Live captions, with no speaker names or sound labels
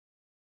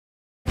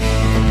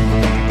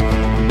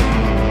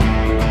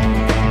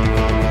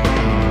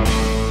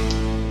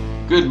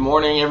Good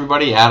morning,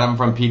 everybody. Adam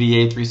from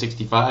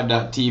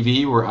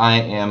PDA365.tv, where I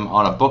am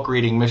on a book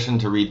reading mission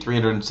to read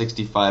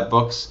 365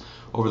 books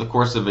over the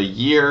course of a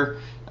year.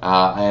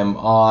 I am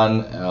on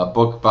a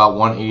book about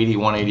 180,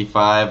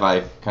 185. I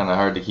kind of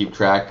hard to keep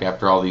track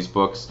after all these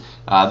books.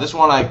 This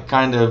one I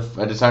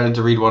decided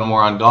to read one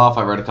more on golf.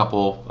 I read a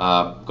couple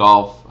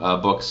golf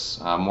books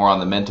more on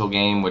the mental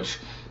game, which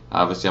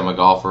obviously I'm a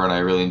golfer and I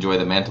really enjoy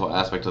the mental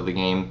aspect of the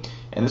game.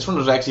 And this one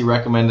was actually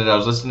recommended. I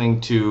was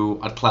listening to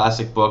a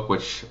classic book,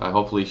 which I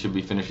hopefully should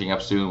be finishing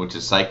up soon, which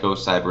is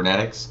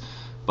Psycho-Cybernetics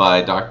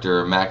by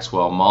Dr.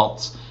 Maxwell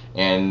Maltz.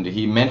 And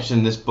he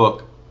mentioned this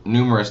book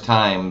numerous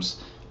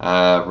times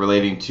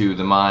relating to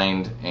the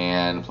mind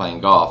and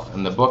playing golf.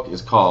 And the book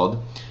is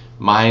called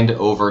Mind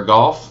Over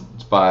Golf.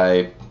 It's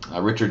by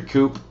Richard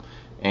Coop.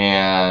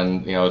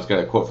 And it's got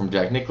a quote from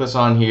Jack Nicklaus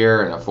on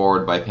here and a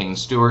foreword by Payne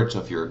Stewart.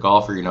 So if you're a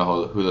golfer, you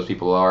know who those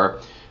people are.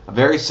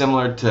 Very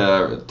similar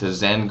to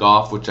Zen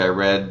Golf, which I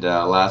read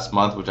last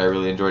month, which I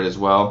really enjoyed as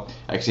well.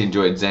 I actually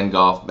enjoyed Zen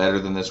Golf better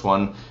than this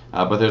one.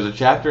 But there's a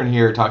chapter in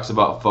here that talks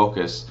about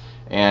focus.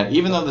 And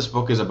even though this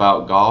book is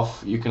about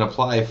golf, you can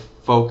apply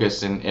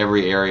focus in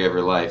every area of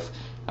your life.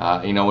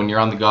 When you're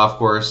on the golf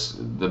course,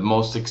 the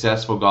most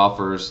successful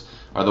golfers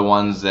are the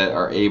ones that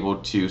are able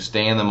to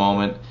stay in the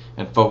moment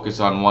and focus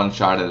on one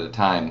shot at a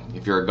time.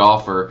 If you're a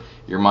golfer,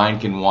 your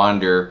mind can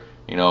wander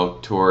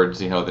towards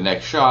the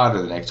next shot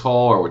or the next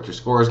hole or what your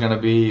score is going to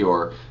be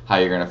or how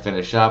you're going to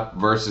finish up,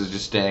 versus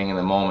just staying in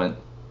the moment,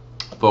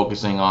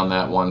 focusing on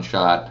that one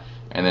shot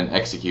and then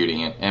executing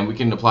it. And we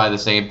can apply the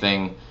same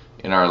thing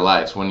in our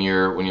lives. When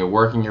you're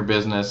working your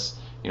business,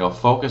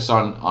 focus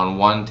on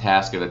one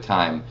task at a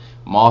time.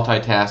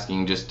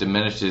 Multitasking just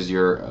diminishes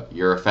your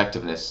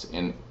effectiveness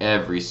in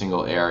every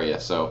single area.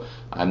 So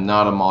I'm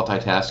not a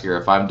multitasker.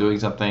 If I'm doing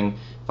something,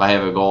 if I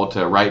have a goal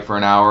to write for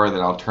an hour,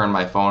 then I'll turn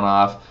my phone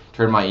off,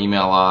 turn my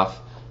email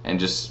off, and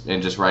just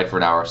write for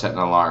an hour, set an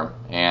alarm.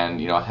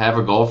 And have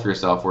a goal for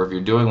yourself where if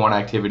you're doing one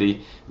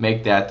activity,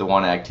 make that the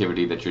one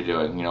activity that you're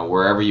doing.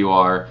 Wherever you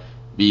are,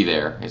 be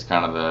there is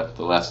kind of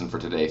the lesson for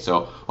today.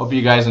 So hope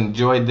you guys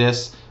enjoyed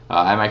this.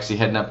 I'm actually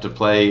heading up to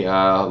play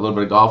a little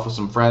bit of golf with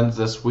some friends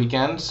this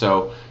weekend,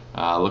 so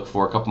look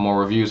for a couple more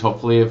reviews,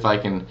 hopefully, if I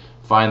can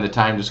find the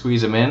time to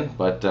squeeze them in.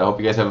 But I hope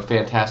you guys have a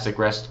fantastic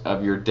rest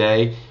of your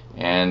day.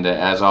 And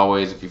as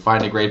always, if you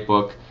find a great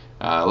book,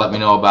 let me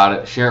know about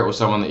it. Share it with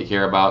someone that you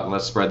care about, and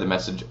let's spread the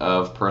message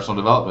of personal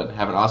development.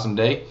 Have an awesome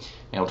day,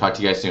 and we'll talk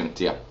to you guys soon.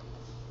 See ya.